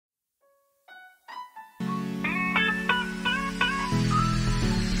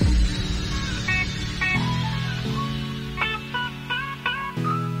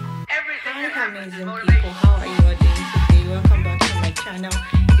amazing people. How are you all doing today? Welcome back to my channel.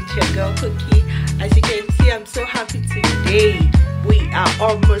 It's your girl Cookie. As you can see, I'm so happy today. We are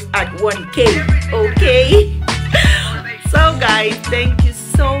almost at 1K. Okay. So guys, thank you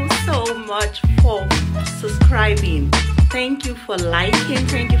so much for subscribing. Thank you for liking.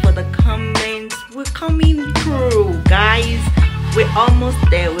 Thank you for the comments. We're coming through, guys. We're almost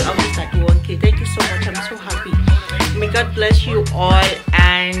there. We're almost at 1K. Thank you so much. I'm so happy. May God bless you all,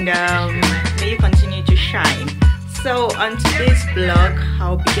 and may you continue to shine. So on today's vlog,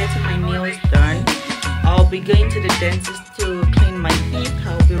 I'll be getting my nails done. I'll be going to the dentist to clean my teeth.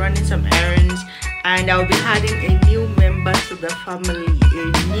 I'll be running some errands, and I'll be adding a new member to the family,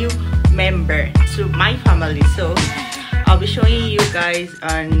 a new member to my family. So I'll be showing you guys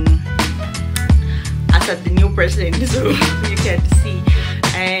on as the new person, so you can see.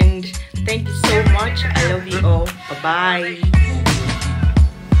 And thank you so much. I love you all. Bye bye.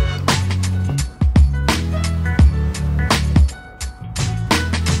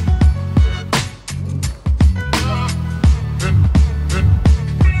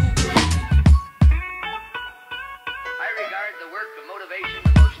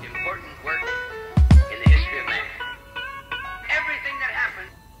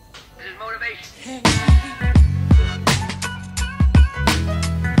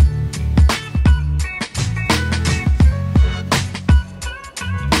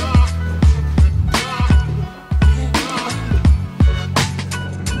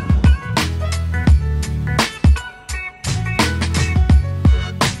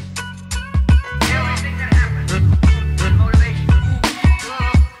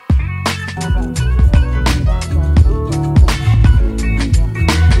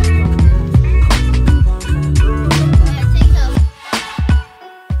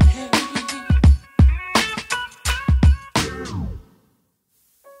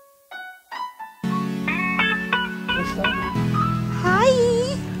 Hi,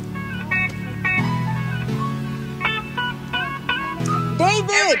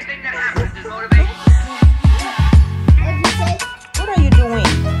 David.